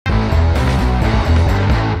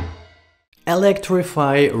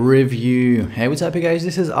Electrify review. Hey, what's up you guys,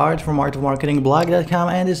 this is Art from artofmarketingblog.com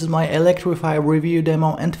and this is my Electrify review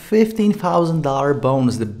demo and $15,000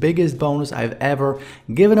 bonus, the biggest bonus I've ever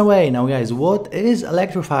given away. Now guys, what is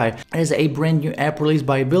Electrify? It is a brand new app released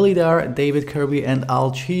by Billy Dar, David Kirby and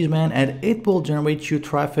Al Cheeseman, and it will generate you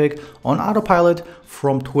traffic on autopilot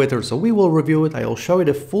from Twitter. So we will review it. I will show you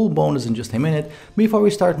the full bonus in just a minute. Before we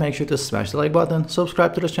start, make sure to smash the like button,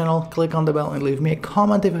 subscribe to this channel, click on the bell and leave me a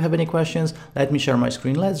comment if you have any questions. Let me share my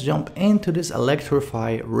screen. Let's jump into this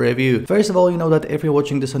Electrify review. First of all, you know that if you're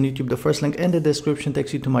watching this on YouTube, the first link in the description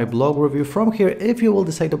takes you to my blog review. From here, if you will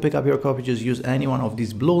decide to pick up your copy, just use any one of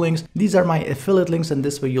these blue links. These are my affiliate links and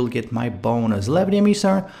this way you'll get my bonus. 11 a.m.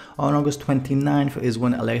 Eastern on August 29th is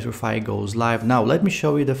when Electrify goes live. Now, let me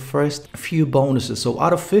show you the first few bonuses. So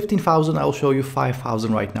out of 15,000, I'll show you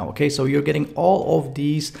 5,000 right now. Okay, so you're getting all of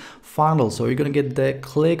these funnels. So you're gonna get the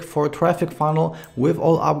click for traffic funnel with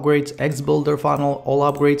all upgrades, X Builder funnel, all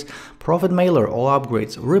upgrades, Profit Mailer, all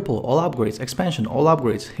upgrades, Ripple, all upgrades, Expansion, all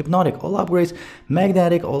upgrades, Hypnotic, all upgrades,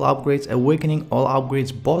 Magnetic, all upgrades, Awakening, all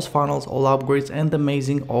upgrades, Boss Funnels, all upgrades, and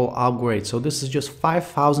Amazing, all upgrades. So this is just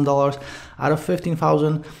 $5,000 out of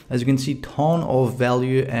 15,000. As you can see, ton of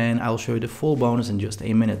value, and I'll show you the full bonus in just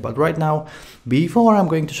a minute. But right now, before I'm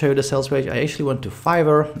going to show you the sales page, I actually went to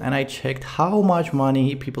Fiverr and I checked how much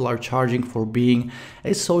money people are charging for being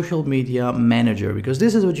a social media manager, because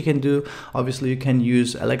this is what you can do. Obviously, you can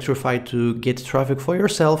use Electrify to get traffic for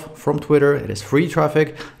yourself from Twitter. It is free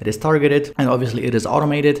traffic, it is targeted, and obviously it is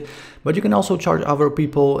automated. But you can also charge other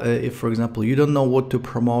people if, for example, you don't know what to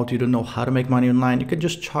promote, you don't know how to make money online. You can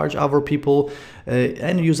just charge other people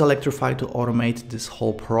and use Electrify to automate this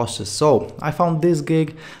whole process. So I found this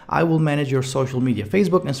gig. I will manage your social media: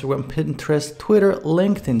 Facebook, Instagram, Pinterest, Twitter,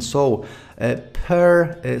 LinkedIn. So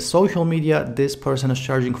per social media, this person is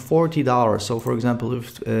charging $40. So for example,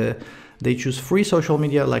 if they choose free social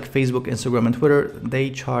media like Facebook, Instagram, and Twitter, they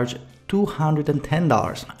charge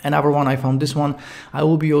 $210. Another one, I found this one. I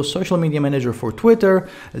will be your social media manager for Twitter.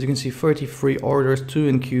 As you can see, 30 free orders, 2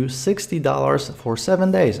 in queue, $60 for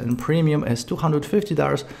 7 days, and premium is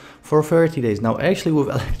 $250 for 30 days. Now, actually with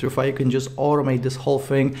Electrify, you can just automate this whole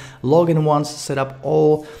thing, log in once, set up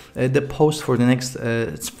all the posts for the next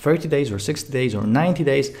 30 days or 60 days or 90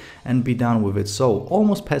 days, and be done with it. So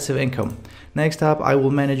almost passive income. Next up, I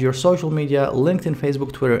will manage your social media: LinkedIn,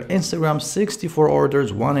 Facebook, Twitter, Instagram. 64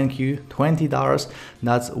 orders, 1 in queue, $20.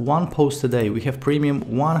 That's 1 post a day. We have premium,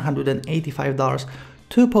 $185.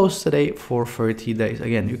 2 posts a day for 30 days.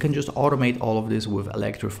 Again, you can just automate all of this with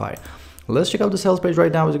Electrify. Let's check out the sales page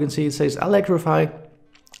right now. As you can see, it says Electrify.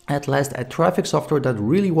 At last, a traffic software that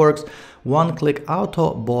really works. One-click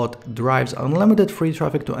auto bot drives unlimited free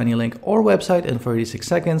traffic to any link or website in 36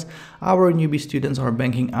 seconds. Our newbie students are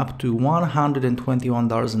banking up to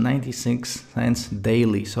 $121.96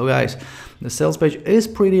 daily. So guys, the sales page is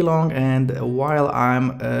pretty long, and while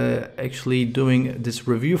I'm actually doing this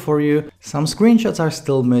review for you, some screenshots are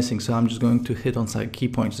still missing, so I'm just going to hit on some key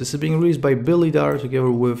points. This is being released by Billy Dar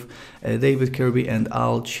together with David Kirby and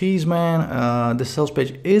Al Cheeseman. The sales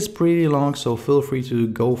page is pretty long, so feel free to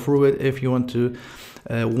go through it if you want to.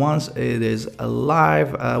 Once it is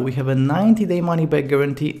live, we have a 90-day money-back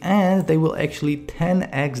guarantee, and they will actually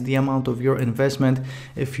 10x the amount of your investment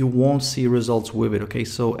if you won't see results with it. Okay,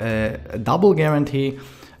 so a double guarantee.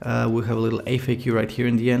 We have a little FAQ right here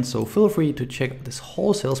in the end, so feel free to check this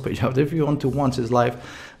whole sales page out if you want to once it's live.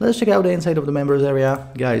 Let's check out the inside of the members area.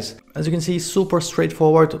 Guys, as you can see, super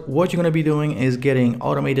straightforward. What you're going to be doing is getting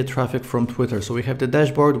automated traffic from Twitter. So we have the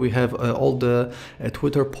dashboard, we have all the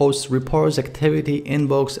Twitter posts, reports, activity,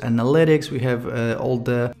 inbox, analytics. We have all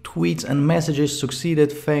the tweets and messages,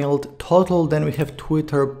 succeeded, failed, total. Then we have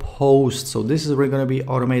Twitter posts. So this is where we're going to be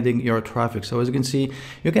automating your traffic. So as you can see,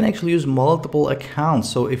 you can actually use multiple accounts.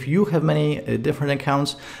 So if you have many different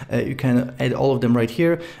accounts, you can add all of them right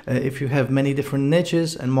here. If you have many different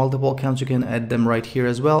niches and multiple accounts, you can add them right here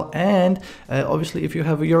as well. And obviously, if you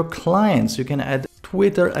have your clients, you can add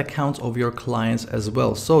Twitter accounts of your clients as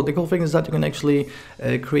well. So the cool thing is that you can actually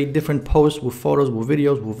create different posts with photos, with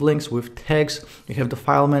videos, with links, with tags. You have the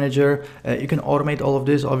file manager. You can automate all of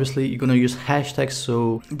this. Obviously, you're going to use hashtags,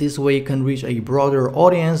 so this way you can reach a broader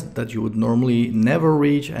audience that you would normally never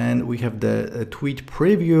reach. And we have the tweet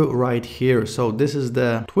preview right here. So this is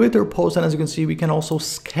the Twitter post, and as you can see, we can also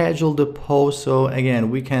schedule the post. So again,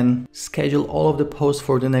 we can schedule all of the posts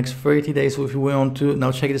for the next 30 days if you want to.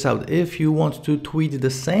 Now check this out. If you want to tweet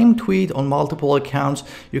the same tweet on multiple accounts,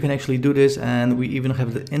 you can actually do this, and we even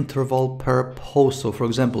have the interval per post. So for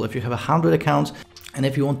example, if you have 100 accounts, And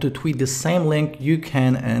if you want to tweet the same link, you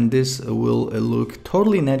can, and this will look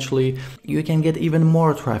totally naturally. You can get even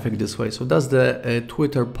more traffic this way. So that's the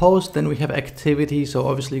Twitter post. Then we have activity. So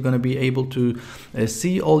obviously you're going to be able to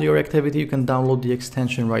see all your activity. You can download the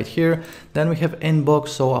extension right here. Then we have inbox.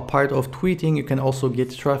 So a part of tweeting, you can also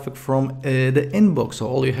get traffic from the inbox. So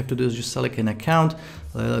all you have to do is just select an account.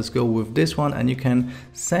 Let's go with this one, and you can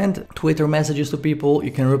send Twitter messages to people,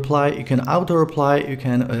 you can reply, you can auto reply, you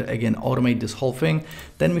can again automate this whole thing.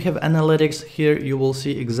 Then we have analytics. Here you will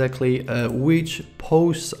see exactly which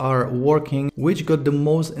posts are working, which got the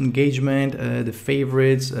most engagement, the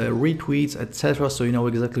favorites, retweets, etc. So you know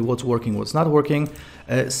exactly what's working, what's not working.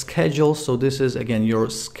 Schedule, so this is again your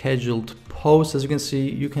scheduled posts. As you can see,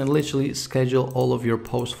 you can literally schedule all of your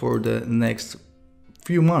posts for the next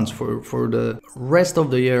few months, for the rest of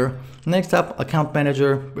the year. Next up, account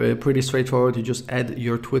manager, pretty straightforward. You just add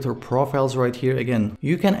your Twitter profiles right here. Again,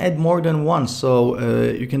 you can add more than one, so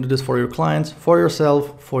you can do this for your clients, for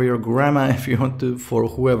yourself, for your grandma if you want to, for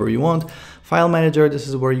whoever you want. File manager, this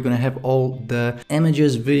is where you're gonna have all the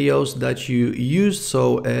images, videos that you used,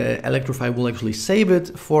 so Electrify will actually save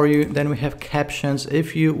it for you. Then we have captions.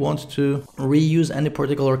 If you want to reuse any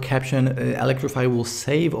particular caption, Electrify will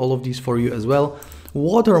save all of these for you as well.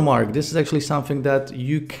 Watermark, this is actually something that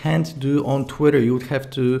you can't do on Twitter. You would have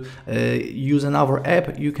to use another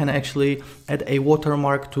app. You can actually add a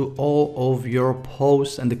watermark to all of your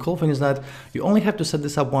posts, and the cool thing is that you only have to set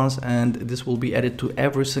this up once and this will be added to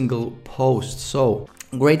every single post. So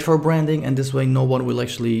great for branding, and this way no one will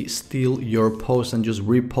actually steal your posts and just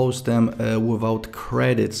repost them without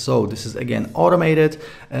credit. So this is again automated.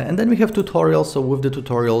 And then we have tutorials. So with the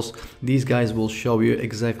tutorials, these guys will show you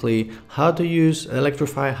exactly how to use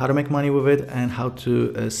Electrify, how to make money with it, and how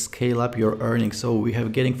to scale up your earnings. So we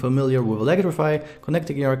have getting familiar with Electrify,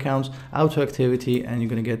 connecting your accounts, auto activity, and you're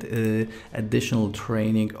gonna get additional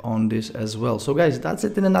training on this as well. So guys, that's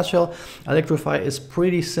it in a nutshell. Electrify is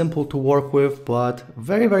pretty simple to work with, but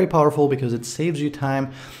very, very powerful because it saves you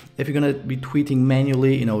time. If you're gonna be tweeting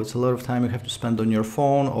manually, you know, it's a lot of time you have to spend on your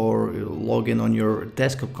phone or log in on your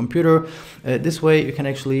desktop computer. This way you can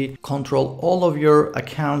actually control all of your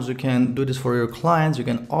accounts. You can do this for your clients. You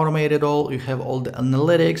can automate it all. You have all the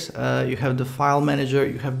analytics, you have the file manager,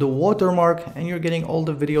 you have the watermark, and you're getting all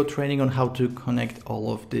the video training on how to connect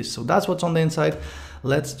all of this. So that's what's on the inside.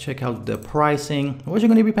 Let's check out the pricing. What you're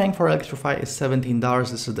going to be paying for Electrify is $17.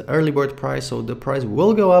 This is the early bird price, so the price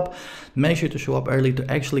will go up. Make sure to show up early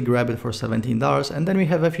to actually grab it for $17. And then we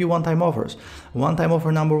have a few one-time offers. One-time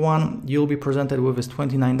offer number one, you'll be presented with is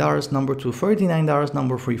 $29. Number two, $39.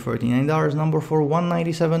 Number three, $39. Number four,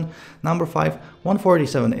 $197. Number five,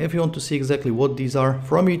 $147. If you want to see exactly what these are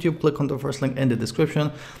from YouTube, click on the first link in the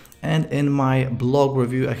description. And in my blog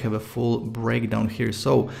review, I have a full breakdown here.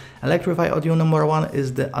 So Electrify Audio number one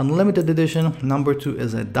is the unlimited edition. Number two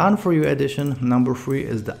is a done for you edition. Number three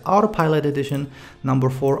is the autopilot edition.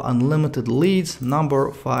 Number four, unlimited leads.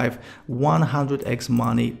 Number five, 100x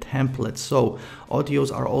money templates. So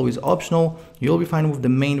audios are always optional. You'll be fine with the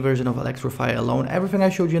main version of Electrify alone. Everything I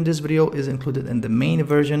showed you in this video is included in the main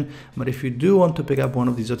version. But if you do want to pick up one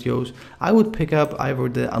of these audios, I would pick up either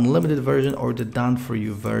the unlimited version or the done for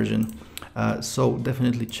you version. So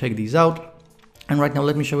definitely check these out. And right now,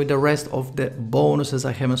 let me show you the rest of the bonuses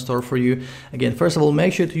I have in store for you. Again, first of all,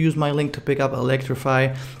 make sure to use my link to pick up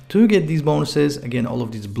Electrify to get these bonuses. Again, all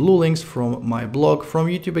of these blue links from my blog, from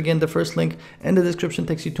YouTube. Again, the first link in the description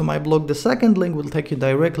takes you to my blog. The second link will take you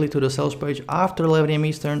directly to the sales page after 11 AM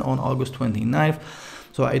Eastern on August 29th.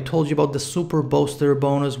 So I told you about the super booster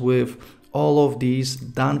bonus with all of these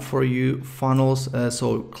done for you funnels.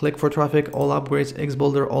 So click for traffic, all upgrades,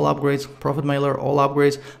 X-Builder, all upgrades, Profit Mailer, all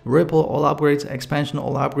upgrades, Ripple, all upgrades, expansion,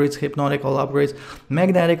 all upgrades, hypnotic, all upgrades,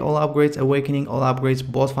 magnetic, all upgrades, awakening, all upgrades,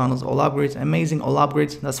 boss funnels, all upgrades, amazing, all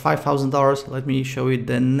upgrades. That's $5,000. Let me show you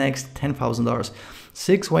the next $10,000.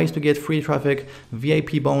 6 ways to get free traffic,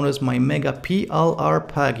 VIP bonus, my mega PLR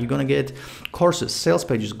pack. You're gonna get courses, sales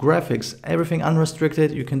pages, graphics, everything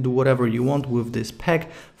unrestricted. You can do whatever you want with this pack.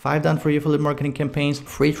 5 done for you affiliate marketing campaigns,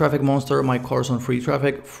 free traffic monster, my course on free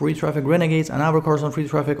traffic renegades, another course on free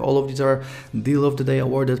traffic. All of these are deal of the day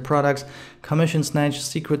awarded products. Commission snatch,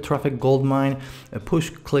 secret traffic gold mine, push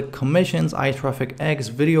click commissions, iTraffic X,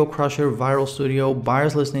 video crusher, viral studio,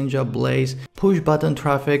 buyers list ninja, blaze, push button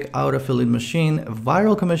traffic, out affiliate machine,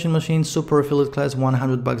 viral commission machine, super affiliate class,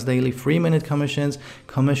 $100 daily, 3-minute commissions,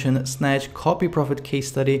 commission snatch, copy profit case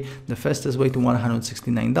study, the fastest way to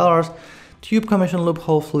 $169. Tube commission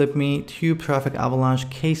loophole, flip me, tube traffic avalanche,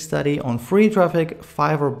 case study on free traffic,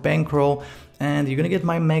 Fiverr bankroll, and you're gonna get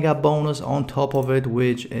my mega bonus on top of it,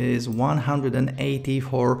 which is 180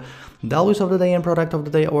 for Values of the Day and Product of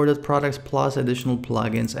the Day ordered products plus additional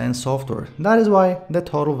plugins and software. That is why the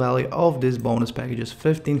total value of this bonus package is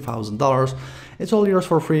 $15,000. It's all yours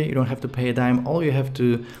for free. You don't have to pay a dime. All you have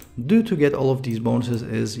to do to get all of these bonuses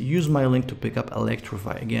is use my link to pick up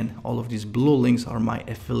Electrify. Again, all of these blue links are my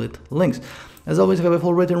affiliate links. As always, I have a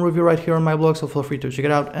full written review right here on my blog, so feel free to check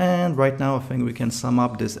it out. And right now, I think we can sum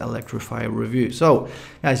up this Electrify review. So,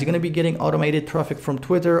 guys, you're going to be getting automated traffic from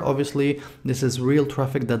Twitter. Obviously, this is real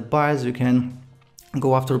traffic that buys. You can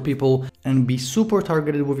go after people and be super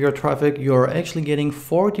targeted with your traffic. You're actually getting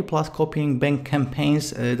 40 plus copying bank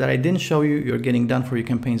campaigns that I didn't show you. You're getting done for your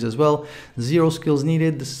campaigns as well. 0 skills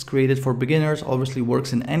needed. This is created for beginners. Obviously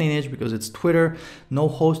works in any niche because it's Twitter. No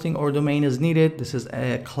hosting or domain is needed. This is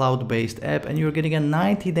a cloud-based app, and you're getting a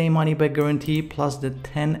 90-day money back guarantee plus the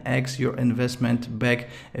 10x your investment back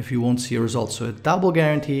if you won't see results. So a double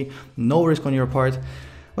guarantee, no risk on your part.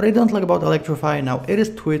 What I don't like about Electrify, now it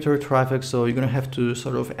is Twitter traffic, so you're gonna have to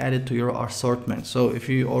sort of add it to your assortment. So if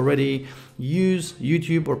you already use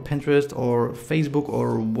YouTube or Pinterest or Facebook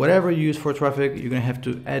or whatever you use for traffic, you're gonna have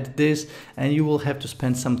to add this, and you will have to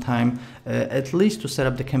spend some time at least to set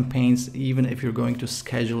up the campaigns, even if you're going to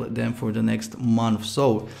schedule them for the next month.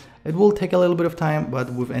 So it will take a little bit of time,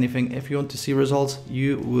 but with anything, if you want to see results,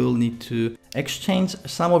 you will need to exchange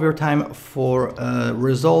some of your time for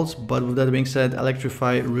results. But with that being said,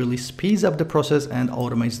 Electrify really speeds up the process and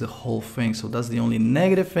automates the whole thing. So that's the only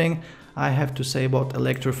negative thing I have to say about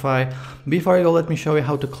Electrify. Before I go, let me show you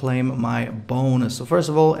how to claim my bonus. So first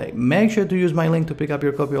of all, make sure to use my link to pick up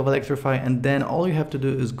your copy of Electrify, and then all you have to do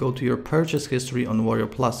is go to your purchase history on Warrior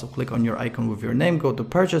Plus. So click on your icon with your name, go to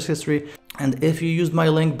purchase history, and if you used my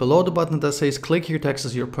link below the button that says click here to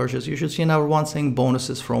access your purchase, you should see another one saying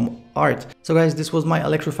bonuses from Art. So guys, this was my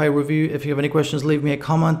Electrify review. If you have any questions, leave me a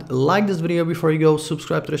comment, like this video before you go,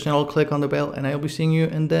 subscribe to the channel, click on the bell, and I'll be seeing you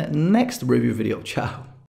in the next review video. Ciao.